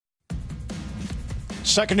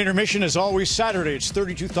Second intermission is always Saturday. It's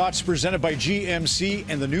 32 Thoughts presented by GMC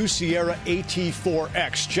and the new Sierra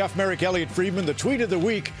AT4X. Jeff, Marek, Elliotte, Friedman, the tweet of the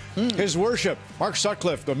week. His worship, Mark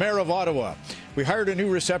Sutcliffe, the mayor of Ottawa. We hired a new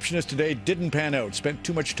receptionist today, didn't pan out. Spent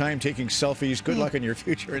too much time taking selfies. Good luck in your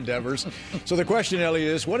future endeavors. So the question, Elliotte,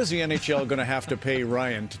 is what is the NHL going to have to pay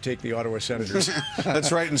Ryan to take the Ottawa Senators?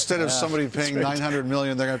 That's right. Instead of somebody paying $900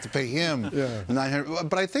 million, they're going to have to pay him $900.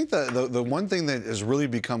 But I think the one thing that has really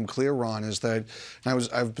become clear, Ron, is that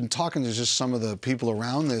I've been talking to just some of the people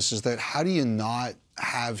around this, is that how do you not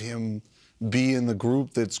have him be in the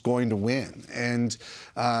group that's going to win? And,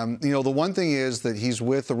 you know, the one thing is that he's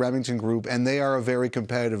with the Remington group, and they are a very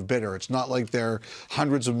competitive bidder. It's not like they're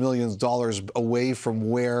hundreds of millions of dollars away from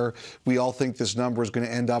where we all think this number is going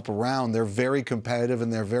to end up around. They're very competitive,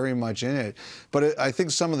 and they're very much in it. But I think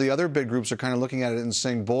some of the other big groups are kind of looking at it and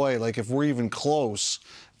saying, boy, like, if we're even close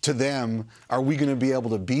to them, are we going to be able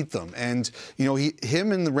to beat them? And, you know,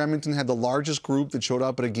 him and the Remington had the largest group that showed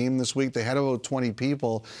up at a game this week. They had about 20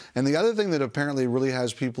 people. And the other thing that apparently really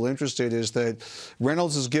has people interested is that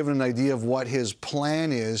Reynolds has given an idea of what his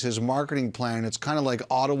plan is, his marketing plan. It's kind of like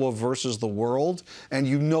Ottawa versus the world. And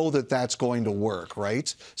you know that that's going to work,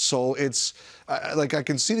 right? So it's like, I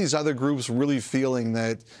can see these other groups really feeling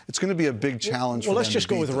that it's going to be a big challenge for them. Well, let's just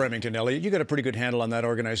go with Remington, Elliotte. You got a pretty good handle on that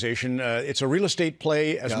organization. It's a real estate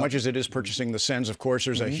play as much as it is purchasing the Sens. Of course,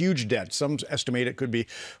 there's a huge debt. Some estimate it could be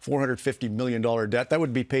 $450 million debt. That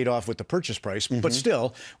would be paid off with the purchase price. But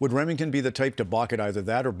still, would Remington be the type to balk at either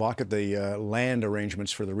that or balk at the land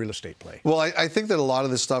arrangements for the real estate play? Well, I think that a lot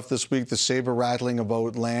of this stuff this week, the saber rattling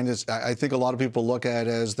about land, is, I think a lot of people look at it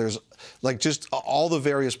as there's like just all the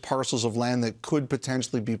various parcels of land that could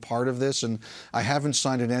potentially be part of this. And I haven't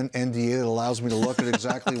signed an NDA that allows me to look at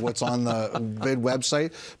exactly what's on the bid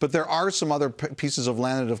website. But there are some other pieces of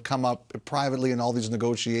land that have come up privately in all these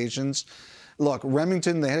negotiations. Look,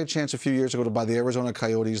 Remington, they had a chance a few years ago to buy the Arizona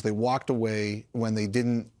Coyotes. They walked away when they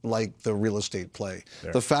didn't like the real estate play.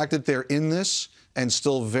 The fact that they're in this and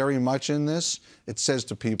still very much in this, it says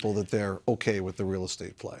to people that they're okay with the real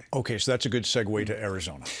estate play. Okay, so that's a good segue to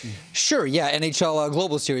Arizona. Sure, yeah, NHL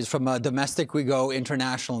Global Series. From domestic, we go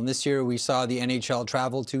international. And this year we saw the NHL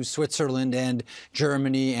travel to Switzerland and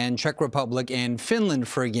Germany and Czech Republic and Finland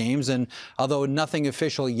for games. And although nothing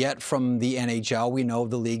official yet from the NHL, we know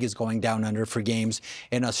the league is going down under for games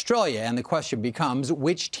in Australia. And the question becomes,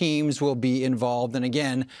 which teams will be involved? And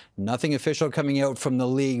again, nothing official coming out from the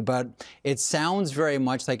league, but it sounds very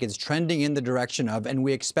much like it's trending in the direction of, and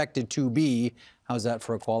we expect it to be. How's that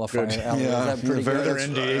for a qualifier? Yeah, is that pretty good?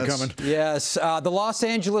 NDA coming. Yes, the Los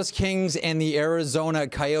Angeles Kings and the Arizona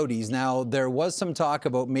Coyotes. Now, there was some talk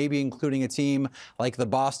about maybe including a team like the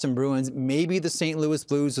Boston Bruins, maybe the St. Louis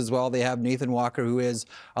Blues as well. They have Nathan Walker, who is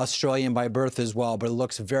Australian by birth as well, but it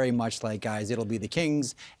looks very much like, guys, it'll be the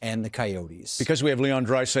Kings and the Coyotes. Because we have Leon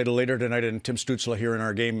Draisaitl later tonight and Tim Stützle here in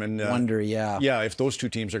our game. And yeah, if those two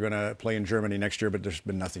teams are going to play in Germany next year, but there's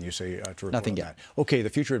been nothing you say to report nothing on yet. That. Okay, the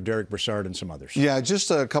future of Derek Brassard and some others. Yeah, just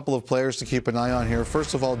a couple of players to keep an eye on here.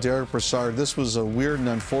 First of all, Derek Brassard. This was a weird and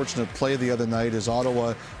unfortunate play the other night as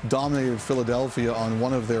Ottawa dominated Philadelphia on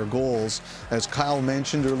one of their goals. As Kyle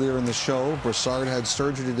mentioned earlier in the show, Brassard had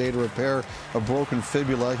surgery today to repair a broken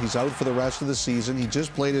fibula. He's out for the rest of the season. He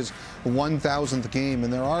just played his 1,000th game,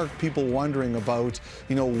 and there are people wondering about,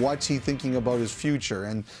 you know, what's he thinking about his future.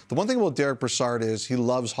 And the one thing about Derek Brassard is he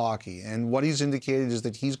loves hockey, and what he's indicated is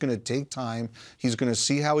that he's going to take time. He's going to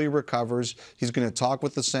see how he recovers. He's going to talk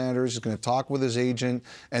with the Senators. He's going to talk with his agent,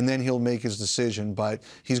 and then he'll make his decision. But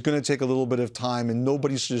he's going to take a little bit of time, and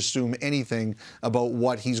nobody should assume anything about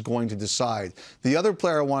what he's going to decide. The other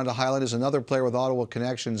player I wanted to highlight is another player with Ottawa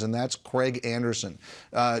connections, and that's Craig Anderson.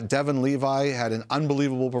 Devin Levi had an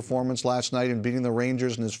unbelievable performance last night in beating the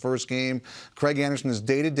Rangers in his first game. Craig Anderson is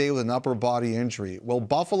day-to-day with an upper body injury. Well,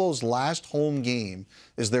 Buffalo's last home game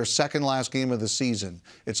is their second last game of the season.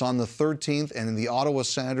 It's on the 13th, and the Ottawa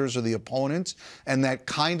Senators are the opponent, and that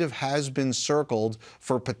kind of has been circled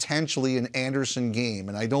for potentially an Anderson game.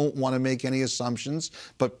 And I don't want to make any assumptions,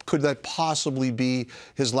 but could that possibly be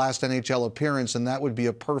his last NHL appearance? And that would be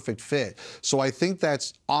a perfect fit. So I think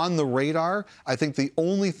that's on the radar. I think the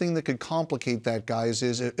only thing that could complicate that, guys,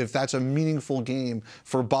 is if that's a meaningful game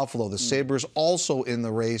for Buffalo. The Sabres also in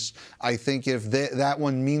the race. I think if that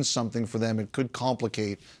one means something for them, it could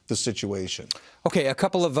complicate the situation. Okay, a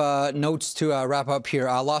couple of notes to wrap up here.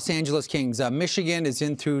 Los Angeles Kings, Michigan is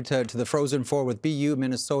in through to the Frozen Four with BU,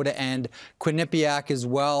 Minnesota, and Quinnipiac as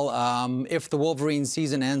well. If the Wolverines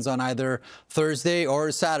season ends on either Thursday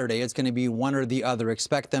or Saturday, it's going to be one or the other.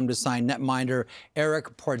 Expect them to sign netminder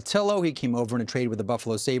Eric Portillo. He came over in a trade with the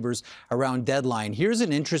Buffalo Sabres around deadline. Here's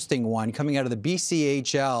an interesting one coming out of the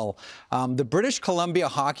BCHL. The British Columbia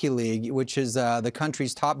Hockey League, which is the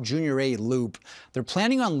country's top Junior A loop, they're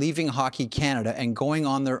planning on leaving Hockey Canada and going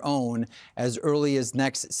on their own as early as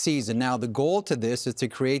next season. Now, the goal to this is to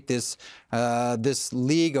create this this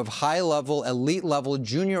league of high-level, elite-level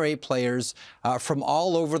Junior A players from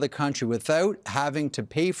all over the country without having to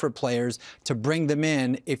pay for players to bring them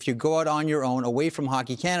in. If you go out on your own, away from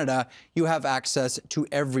Hockey Canada, you have access to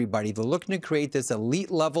everybody. They're looking to create this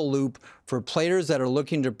elite-level loop for players that are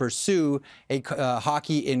looking to pursue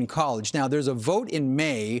hockey in college. Now, there's a vote in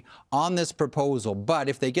May on this proposal, but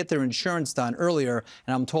if they get their insurance done earlier,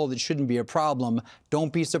 and I'm told it shouldn't be a problem,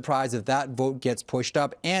 don't be surprised if that vote gets pushed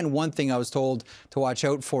up. And one thing I was told to watch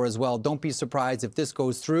out for as well, don't be surprised if this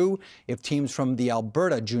goes through, if teams from the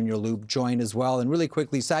Alberta Junior Loop join as well. And really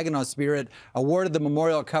quickly, Saginaw Spirit awarded the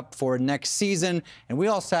Memorial Cup for next season. And we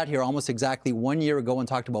all sat here almost exactly 1 year ago and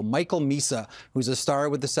talked about Michael Misa, who's a star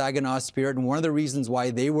with the Saginaw Spirit. And one of the reasons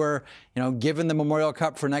why they were, given the Memorial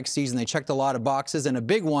Cup for next season, they checked a lot of boxes. And a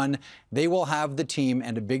big one, they will have the team.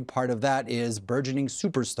 And a big part of that is burgeoning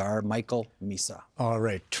superstar Michael Misa. All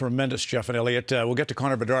right. Tremendous, Jeff and Elliotte. We'll get to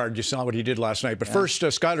Connor Bedard. You saw what he did last night. But first,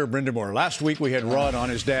 Skylar Brindamore. Last week, we had Rod on,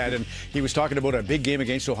 his dad, and he was talking about a big game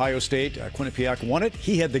against Ohio State. Quinnipiac won it.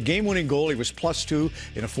 He had the game-winning goal. He was +2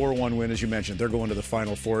 in a 4-1 win, as you mentioned. They're going to the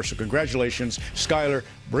Final Four. So congratulations, Skylar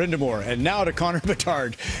Brindamore. And now to Connor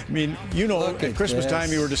Bedard. I mean, at Christmas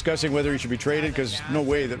time, you were discussing whether he should be traded because no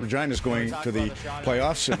way that Regina's going to the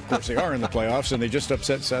playoffs. And of course, they are in the playoffs, and they just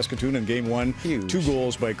upset Saskatoon in Game 1. Huge. 2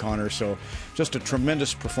 goals by Connor. So just a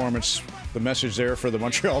tremendous performance. The message there for the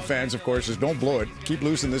Montreal fans, of course, is don't blow it. Keep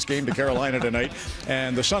losing this game to Carolina tonight.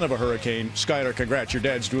 And the son of a hurricane, Skylar, congrats. Your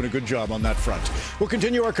dad's doing a good job on that front. We'll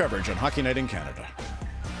continue our coverage on Hockey Night in Canada.